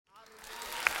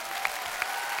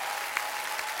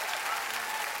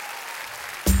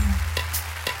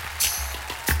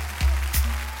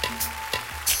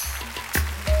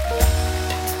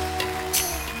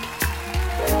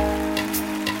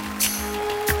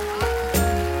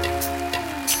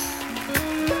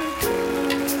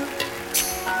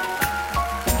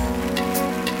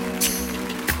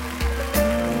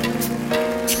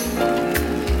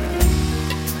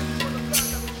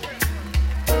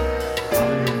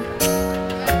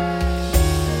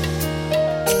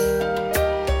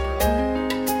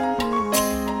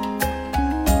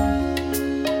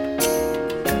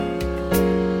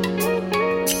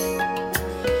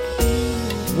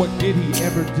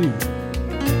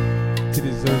to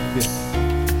deserve this.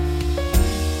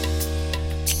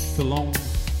 Siloam,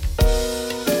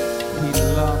 he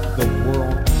loved the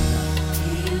world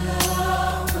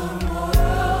enough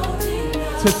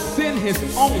to send his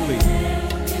only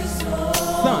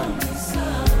son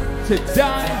to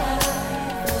die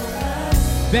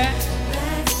that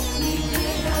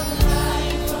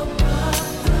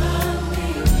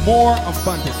more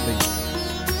abundantly.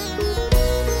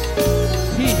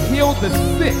 He healed the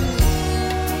sick.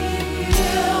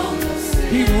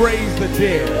 He raised the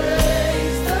dead.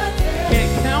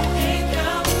 Can't count.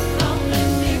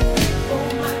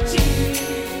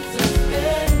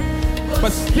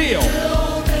 But still.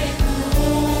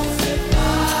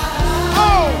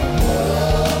 Oh!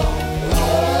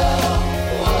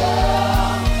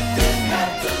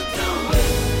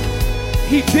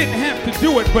 He didn't have to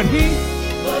do it, but he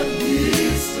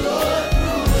stood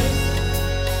through it.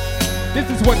 This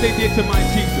is what they did to my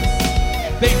Jesus.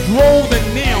 They drove the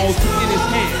nails in his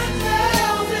hands.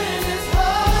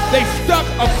 They stuck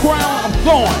a crown of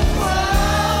thorns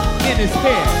in his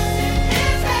head.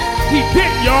 He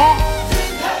did, y'all.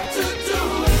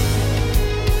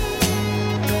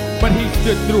 But he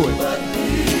stood through it.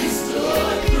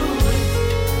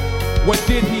 What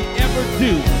did he ever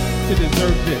do to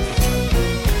deserve this?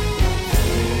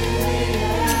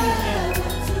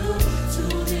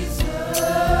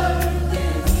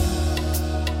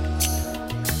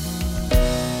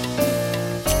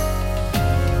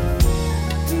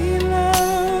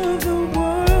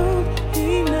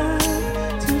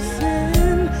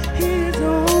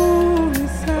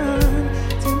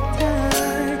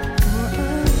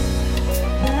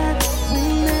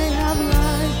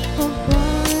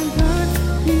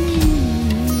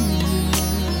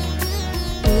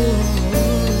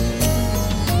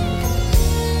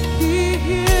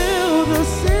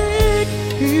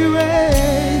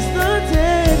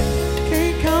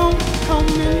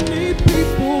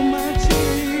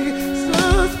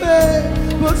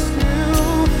 But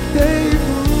still they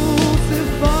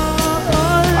crucify.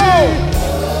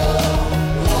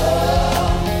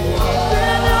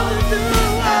 They never do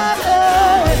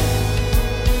it.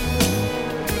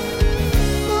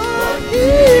 But he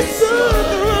stood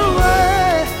through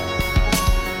it.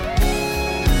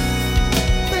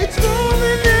 They threw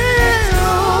the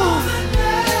nails,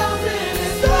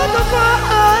 stuck the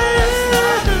fire.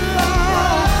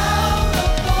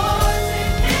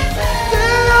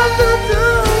 They never do.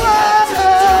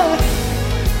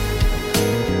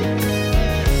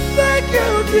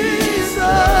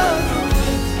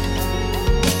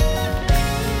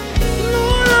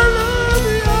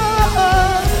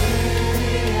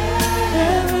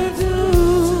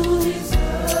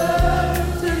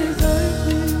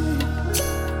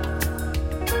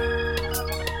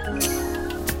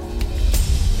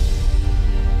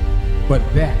 But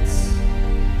that's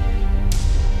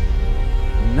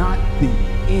not the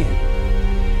end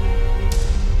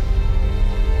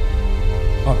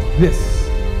of this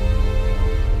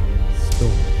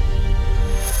story.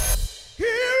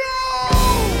 Hero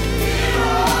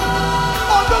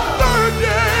on the third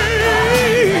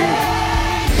day,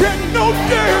 can no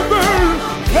devil.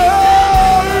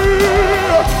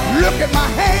 Look at my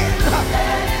hands,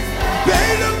 they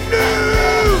look new.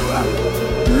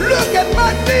 Look at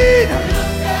my feet,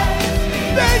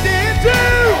 they did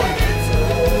too.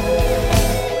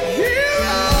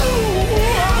 Hero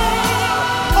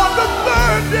on the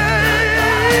third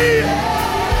day,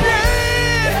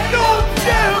 can no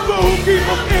devil keep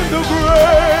him in the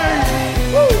grave.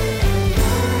 Woo.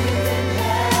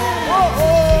 Oh,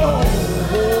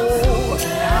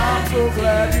 I'm so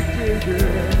glad he did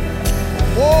it.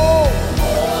 Whoa.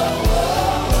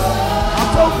 I'm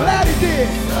so glad he did.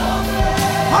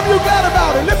 How many you glad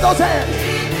about it? Lift those hands.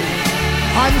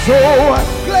 I'm so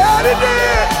glad he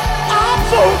did. I'm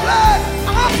so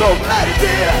glad he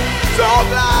did. So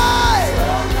glad.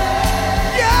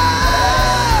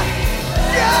 Yeah.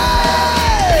 Yeah.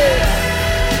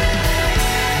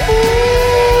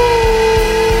 Ooh,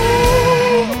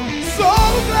 so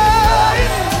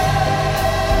glad.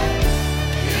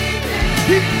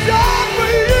 He died for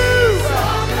you.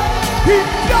 He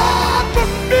died for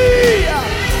me.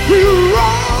 He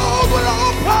rose with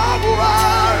all power.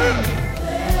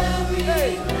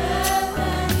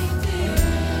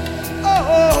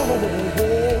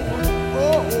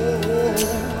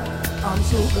 I'm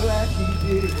so glad he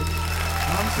did.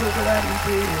 I'm so glad he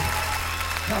did.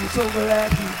 I'm so glad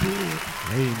he did.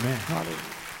 Amen.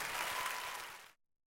 Hallelujah.